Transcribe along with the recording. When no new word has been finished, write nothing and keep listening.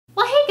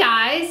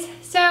guys,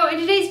 so in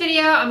today's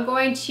video I'm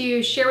going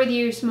to share with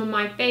you some of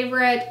my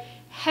favorite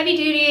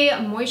heavy-duty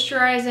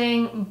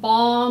moisturizing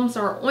balms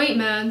or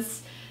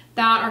ointments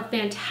that are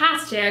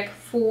fantastic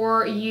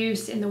for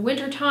use in the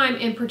wintertime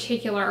in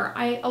particular.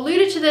 I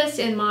alluded to this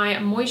in my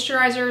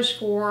moisturizers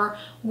for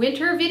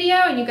winter video,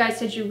 and you guys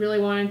said you really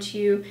wanted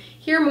to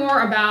hear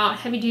more about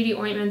heavy-duty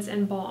ointments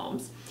and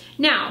balms.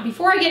 Now,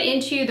 before I get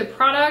into the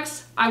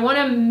products, I want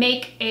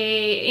to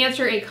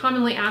answer a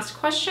commonly asked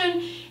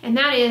question, and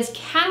that is,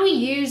 can we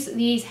use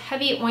these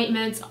heavy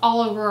ointments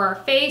all over our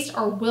face,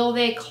 or will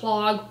they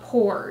clog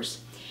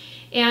pores?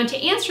 And to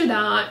answer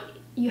that,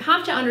 you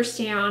have to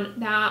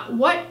understand that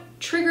what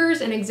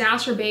triggers and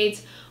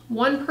exacerbates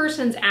one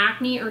person's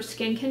acne or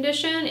skin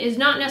condition is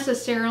not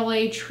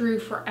necessarily true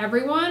for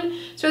everyone,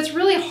 so it's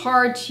really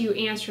hard to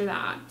answer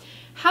that.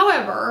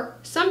 However,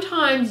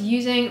 sometimes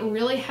using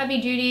really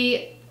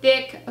heavy-duty,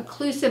 thick,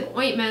 occlusive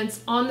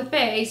ointments on the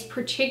face,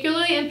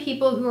 particularly in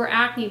people who are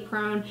acne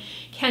prone,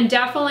 can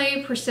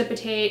definitely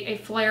precipitate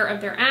a flare of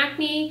their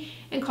acne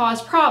and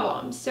cause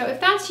problems. So if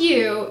that's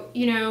you,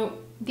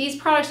 these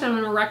products that I'm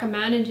going to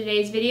recommend in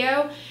today's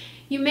video,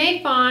 you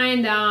may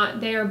find that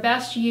they are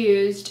best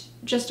used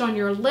just on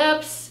your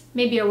lips,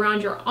 maybe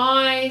around your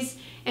eyes,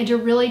 and to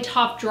really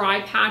tough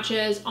dry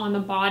patches on the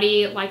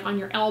body, like on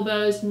your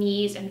elbows,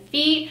 knees, and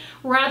feet,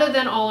 rather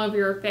than all over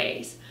your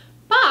face.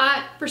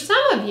 But for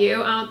some of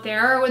you out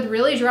there with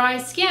really dry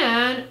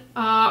skin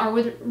or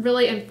with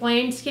really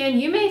inflamed skin,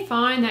 you may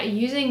find that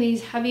using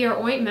these heavier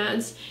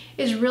ointments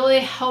is really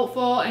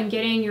helpful in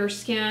getting your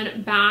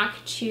skin back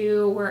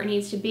to where it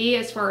needs to be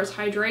as far as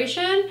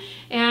hydration,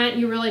 and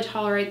you really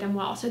tolerate them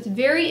well. So it's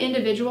very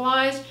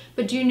individualized,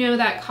 but do know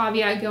that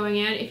caveat going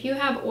in. If you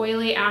have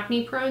oily,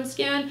 acne-prone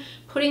skin,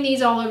 putting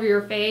these all over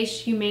your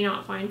face, you may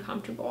not find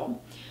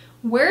comfortable.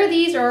 Where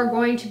these are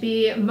going to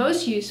be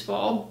most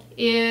useful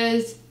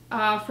is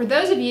for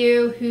those of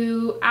you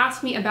who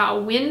ask me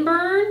about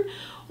windburn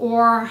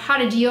or how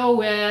to deal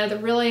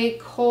with really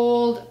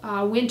cold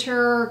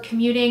winter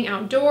commuting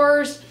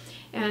outdoors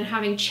and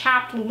having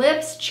chapped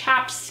lips,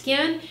 chapped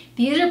skin,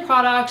 these are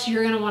products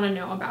you're going to want to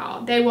know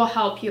about. They will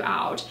help you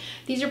out.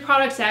 These are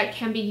products that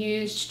can be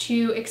used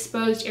to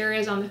exposed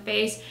areas on the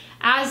face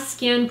as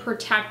skin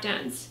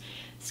protectants.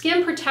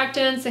 Skin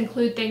protectants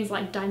include things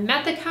like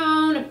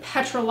dimethicone,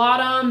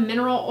 petrolatum,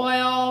 mineral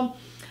oil,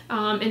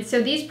 and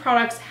so these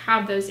products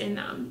have those in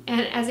them.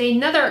 And as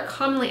another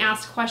commonly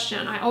asked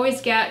question, I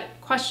always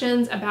get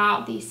questions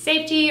about the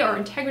safety or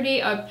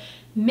integrity of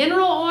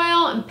mineral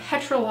oil and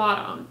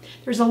petrolatum.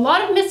 There's a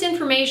lot of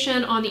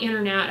misinformation on the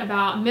internet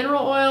about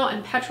mineral oil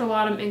and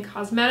petrolatum in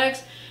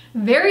cosmetics.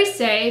 Very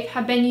safe,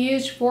 have been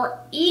used for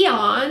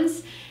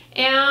eons,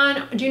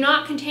 and do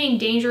not contain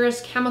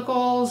dangerous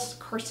chemicals,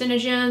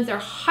 carcinogens. They're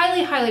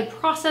highly, highly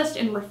processed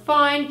and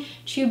refined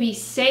to be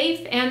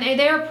safe, and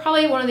they are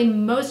probably one of the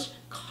most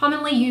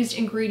commonly used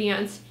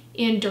ingredients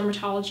in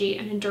dermatology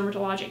and in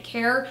dermatologic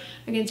care.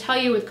 I can tell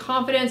you with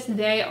confidence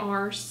they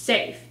are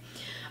safe.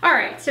 All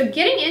right, so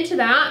getting into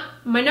that,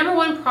 my number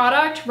one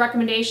product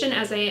recommendation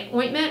as an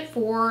ointment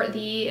for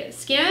the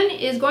skin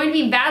is going to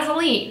be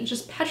Vaseline,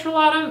 just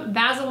petrolatum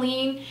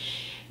Vaseline.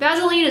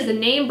 Vaseline is the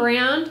name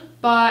brand,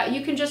 but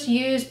you can just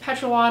use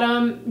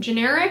petrolatum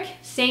generic,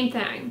 same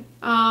thing.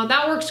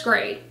 That works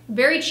great.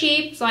 Very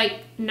cheap, it's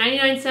like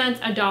 99 cents,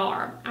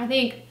 $1. I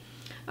think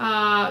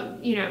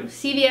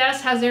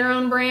CVS has their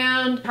own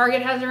brand,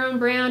 Target has their own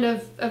brand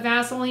of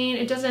Vaseline.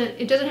 It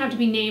doesn't have to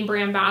be name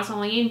brand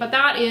Vaseline, but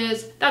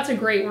that's a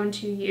great one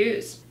to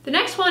use. The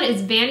next one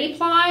is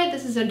Vani-Ply.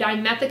 This is a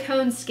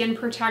dimethicone skin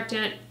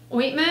protectant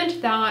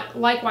ointment that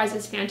likewise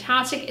is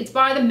fantastic. It's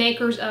by the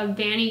makers of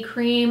Vani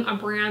Cream, a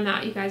brand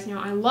that you guys know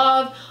I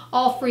love,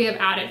 all free of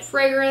added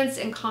fragrance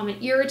and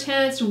common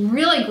irritants.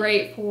 Really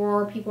great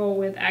for people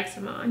with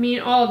eczema. I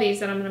mean, all of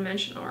these that I'm going to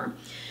mention are.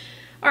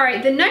 All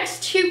right, the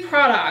next two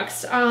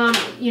products,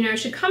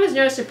 should come as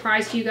no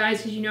surprise to you guys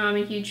because you know I'm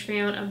a huge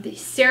fan of the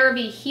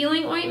CeraVe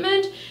Healing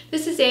Ointment.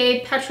 This is a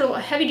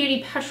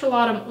heavy-duty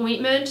petrolatum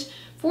ointment,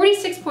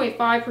 46.5%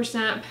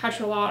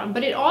 petrolatum,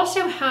 but it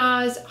also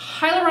has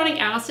hyaluronic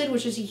acid,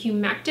 which is a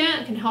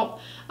humectant. It can help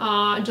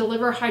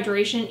deliver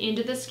hydration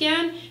into the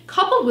skin,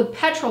 coupled with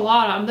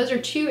petrolatum. Those are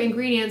two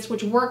ingredients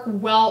which work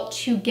well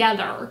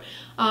together.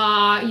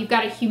 You've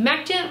got a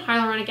humectant,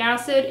 hyaluronic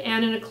acid,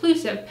 and an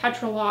occlusive,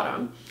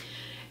 petrolatum.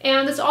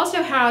 And this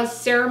also has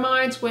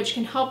ceramides, which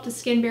can help the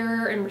skin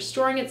barrier in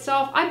restoring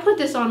itself. I put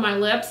this on my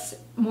lips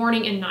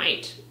morning and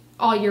night,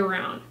 all year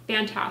round.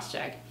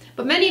 Fantastic.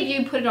 But many of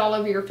you put it all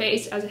over your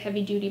face as a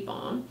heavy-duty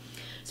balm.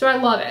 So I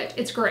love it.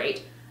 It's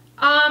great.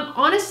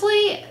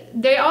 Honestly,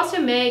 they also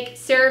make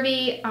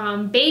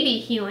CeraVe Baby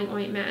Healing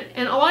Ointment.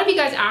 And a lot of you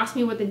guys ask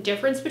me what the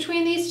difference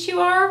between these two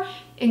are.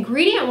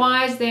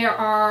 Ingredient-wise, they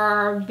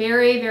are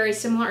very, very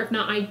similar, if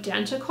not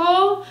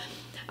identical.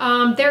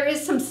 There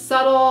is some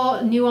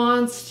subtle,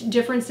 nuanced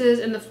differences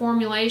in the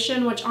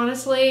formulation, which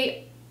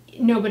honestly,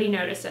 nobody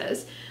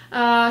notices.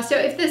 So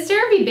if the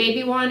CeraVe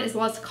Baby one is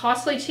less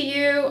costly to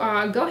you,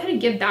 go ahead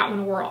and give that one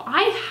a whirl.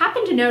 I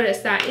happen to notice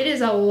that it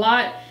is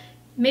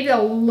maybe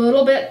a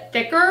little bit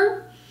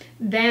thicker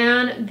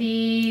than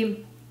the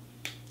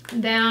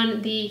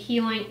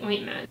healing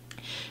ointment.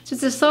 So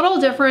it's a subtle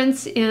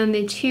difference in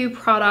the two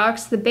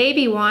products. The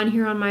baby one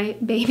here on my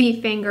baby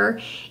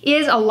finger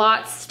is a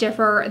lot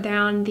stiffer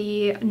than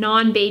the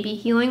non-baby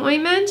healing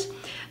ointment.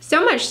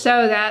 So much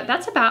so that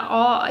that's about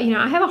all, you know,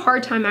 I have a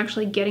hard time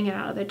actually getting it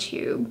out of the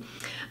tube.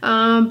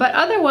 But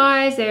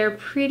otherwise, they're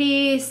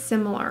pretty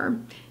similar.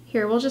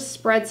 Here, we'll just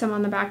spread some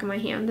on the back of my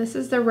hand. This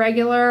is the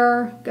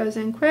regular, goes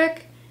in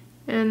quick.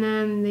 And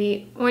then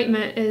the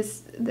ointment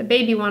is the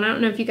baby one. I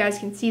don't know if you guys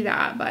can see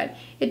that, but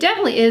it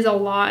definitely is a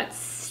lot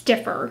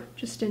stiffer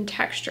just in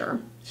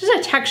texture. It's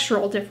just a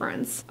textural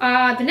difference.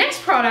 The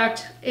next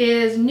product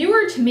is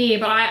newer to me,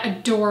 but I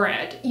adore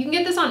it. You can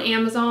get this on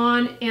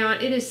Amazon,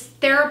 and it is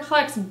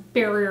Theraplex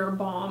Barrier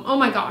Balm. Oh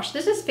my gosh,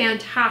 this is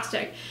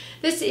fantastic.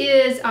 This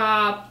is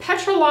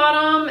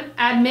petrolatum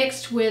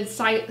admixed with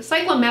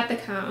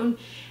cyclomethicone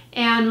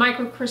and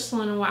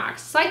microcrystalline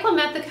wax.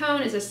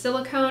 Cyclomethicone is a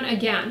silicone.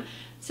 Again,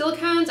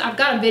 silicones, I've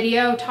got a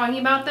video talking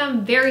about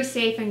them, very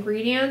safe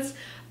ingredients,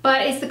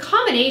 but it's the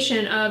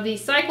combination of the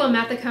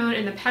cyclomethicone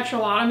and the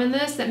petrolatum in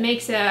this that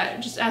makes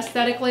it just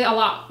aesthetically a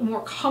lot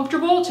more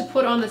comfortable to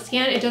put on the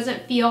skin. It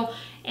doesn't feel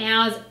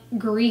as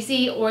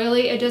greasy,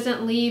 oily. It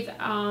doesn't leave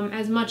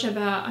as much of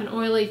an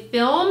oily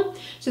film.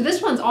 So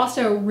this one's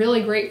also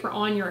really great for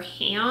on your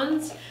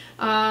hands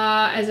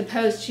as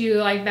opposed to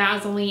like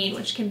Vaseline,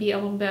 which can be a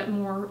little bit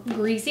more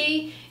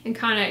greasy and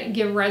kind of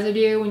give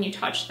residue when you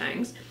touch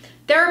things.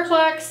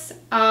 Theraplex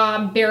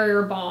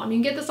Barrier Balm. You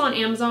can get this on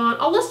Amazon.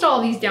 I'll list all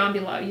of these down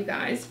below, you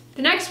guys.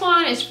 The next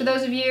one is for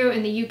those of you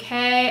in the UK,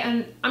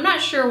 and I'm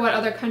not sure what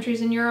other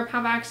countries in Europe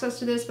have access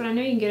to this, but I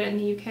know you can get it in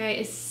the UK,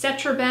 is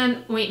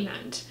Cetraben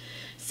Ointment.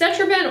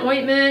 Cetraben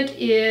Ointment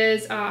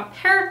is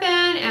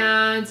paraffin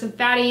and some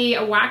fatty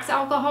wax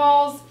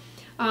alcohols.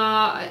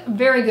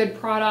 Very good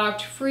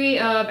product, free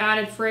of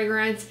added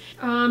fragrance.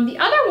 The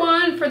other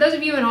one, for those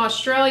of you in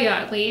Australia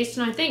at least,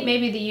 and I think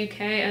maybe the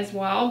UK as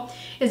well,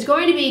 is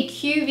going to be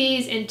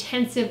QV's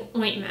Intensive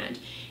Ointment.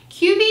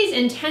 QV's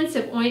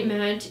Intensive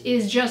Ointment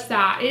is just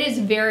that. It is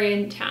very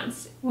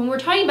intense. When we're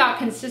talking about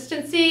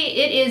consistency,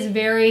 it is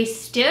very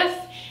stiff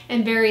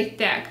and very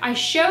thick. I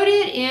showed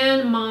it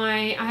in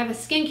I have a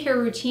skincare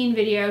routine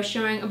video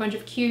showing a bunch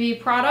of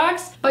QV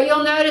products, but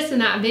you'll notice in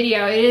that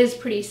video it is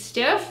pretty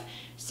stiff.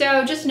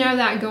 So just know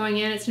that going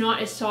in, it's not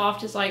as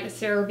soft as like the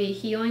CeraVe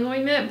Healing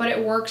Ointment, but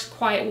it works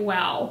quite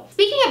well.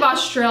 Speaking of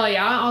Australia,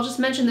 I'll just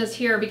mention this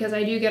here because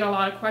I do get a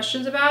lot of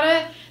questions about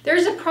it.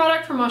 There's a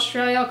product from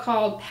Australia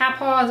called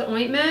Balms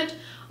Ointment.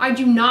 I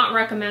do not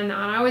recommend that.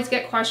 I always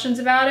get questions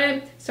about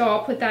it, so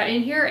I'll put that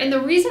in here. And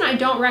the reason I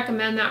don't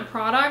recommend that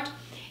product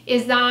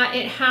is that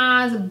it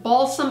has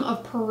Balsam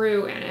of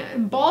Peru in it.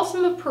 And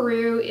Balsam of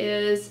Peru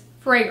is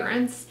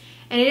fragrance,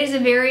 and it is a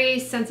very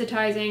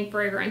sensitizing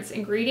fragrance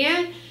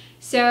ingredient.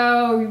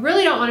 So you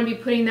really don't want to be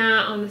putting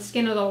that on the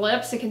skin of the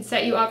lips. It can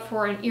set you up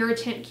for an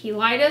irritant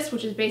cheilitis,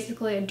 which is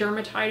basically a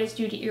dermatitis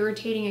due to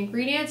irritating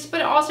ingredients, but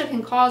it also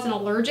can cause an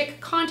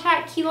allergic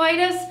contact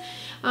cheilitis,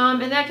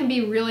 and that can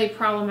be really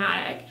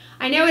problematic.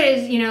 I know it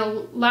is, you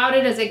know,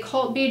 lauded as a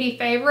cult beauty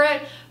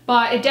favorite,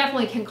 but it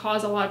definitely can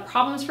cause a lot of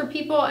problems for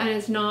people and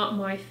is not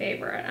my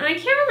favorite. And I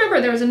can't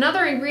remember, there was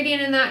another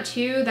ingredient in that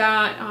too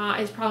that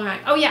is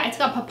problematic. Oh yeah, it's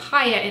got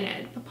papaya in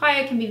it.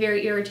 Papaya can be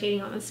very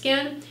irritating on the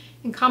skin.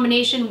 In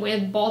combination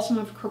with Balsam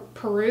of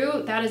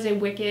Peru, that is a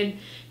wicked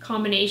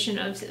combination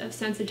of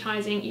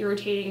sensitizing,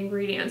 irritating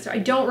ingredients. So I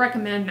don't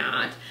recommend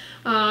that.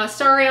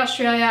 Sorry,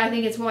 Australia, I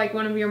think it's like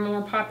one of your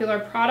more popular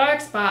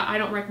products, but I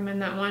don't recommend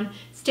that one.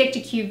 Stick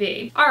to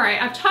QV. All right,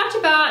 I've talked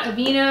about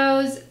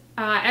Aveeno's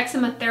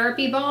eczema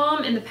therapy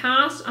balm in the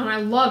past, and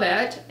I love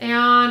it.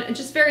 And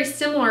just very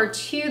similar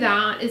to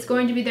that is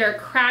going to be their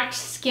Cracked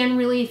Skin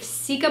Relief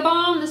Cica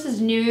Balm. This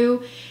is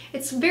new.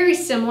 It's very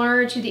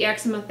similar to the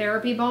eczema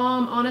therapy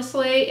balm,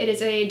 honestly. It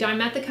is a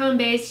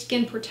dimethicone-based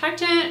skin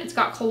protectant. It's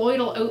got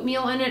colloidal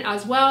oatmeal in it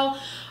as well.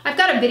 I've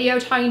got a video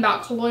talking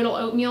about colloidal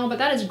oatmeal, but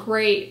that is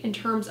great in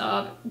terms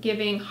of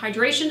giving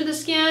hydration to the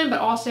skin, but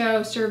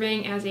also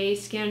serving as a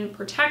skin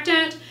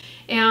protectant.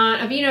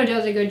 And Aveeno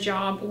does a good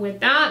job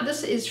with that.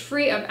 This is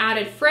free of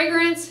added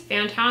fragrance,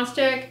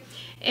 fantastic.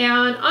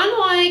 And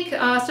unlike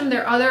some of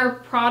their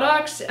other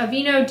products,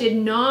 Aveeno did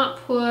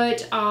not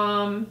put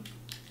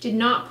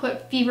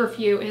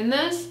feverfew in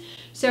this.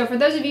 So for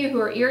those of you who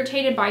are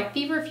irritated by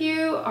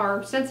feverfew,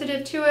 are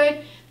sensitive to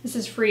it, this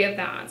is free of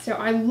that. So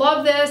I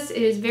love this.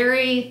 It is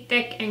very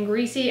thick and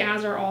greasy,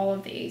 as are all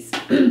of these.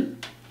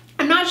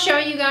 I'm not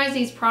showing you guys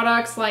these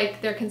products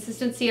like their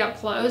consistency up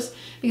close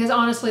because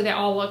honestly they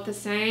all look the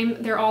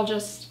same. They're all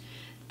just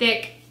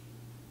thick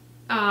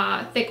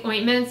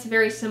ointments,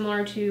 very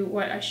similar to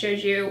what I showed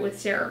you with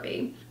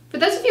CeraVe. For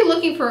those of you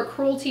looking for a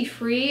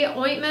cruelty-free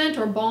ointment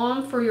or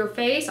balm for your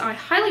face, I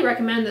highly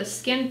recommend the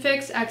Skin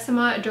Fix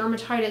Eczema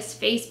Dermatitis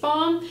Face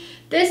Balm.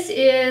 This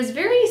is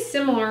very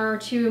similar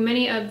to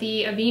many of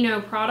the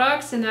Aveeno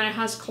products in that it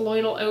has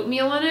colloidal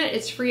oatmeal in it.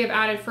 It's free of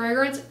added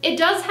fragrance. It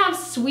does have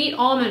sweet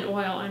almond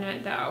oil in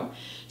it though.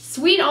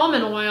 Sweet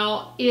almond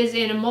oil is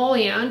an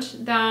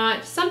emollient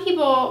that some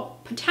people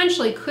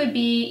potentially could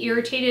be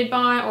irritated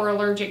by or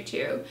allergic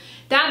to.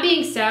 That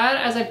being said,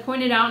 as I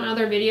pointed out in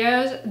other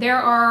videos,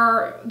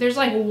 there's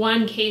like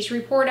one case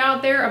report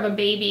out there of a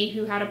baby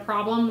who had a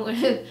problem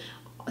with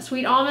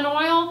sweet almond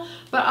oil,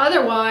 but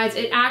otherwise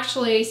it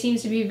actually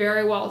seems to be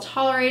very well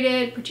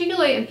tolerated,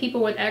 particularly in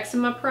people with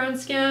eczema prone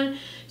skin.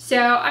 So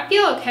I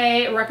feel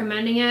okay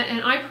recommending it,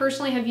 and I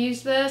personally have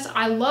used this.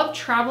 I love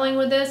traveling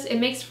with this. It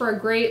makes for a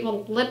great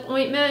little lip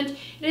ointment.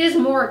 It is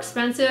more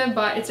expensive,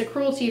 but it's a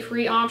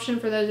cruelty-free option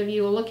for those of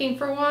you looking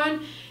for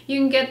one. You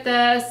can get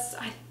this,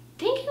 I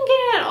think you can get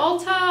it at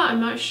Ulta,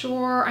 I'm not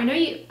sure.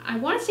 I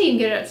want to say you can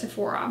get it at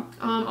Sephora.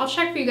 I'll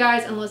check for you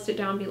guys and list it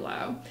down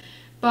below.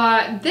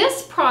 But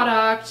this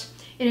product,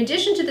 in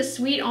addition to the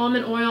sweet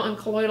almond oil and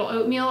colloidal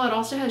oatmeal, it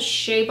also has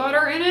shea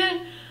butter in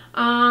it.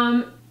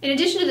 In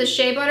addition to the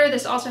shea butter,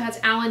 this also has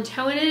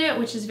allantoin in it,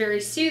 which is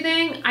very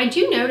soothing. I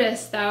do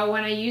notice though,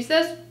 when I use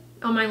this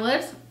on my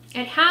lips,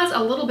 it has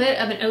a little bit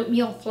of an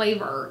oatmeal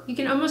flavor. You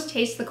can almost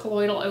taste the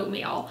colloidal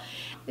oatmeal.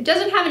 It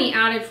doesn't have any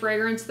added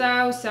fragrance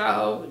though,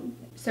 so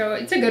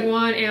it's a good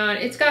one, and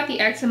it's got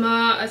the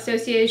Eczema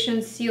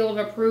Association seal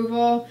of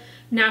approval,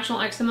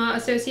 National Eczema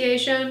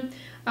Association.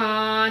 So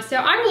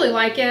I really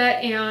like it,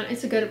 and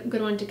it's a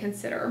good one to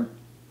consider.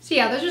 So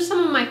yeah, those are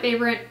some of my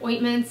favorite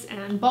ointments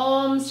and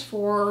balms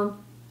for,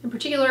 in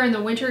particular in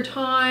the winter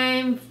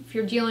time, if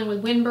you're dealing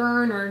with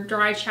windburn or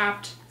dry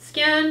chapped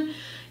skin.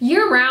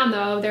 Year round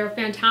though, they're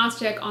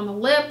fantastic on the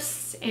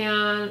lips,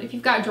 and if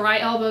you've got dry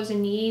elbows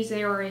and knees,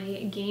 they are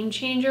a game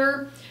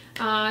changer.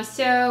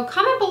 So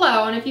comment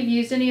below on if you've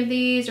used any of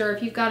these, or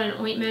if you've got an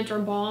ointment or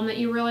balm that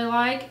you really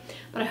like.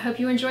 But I hope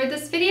you enjoyed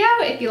this video.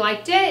 If you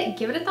liked it,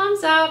 give it a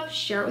thumbs up,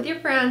 share it with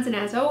your friends, and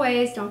as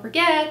always, don't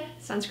forget,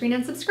 sunscreen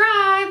and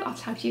subscribe. I'll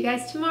talk to you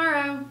guys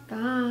tomorrow.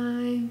 Bye.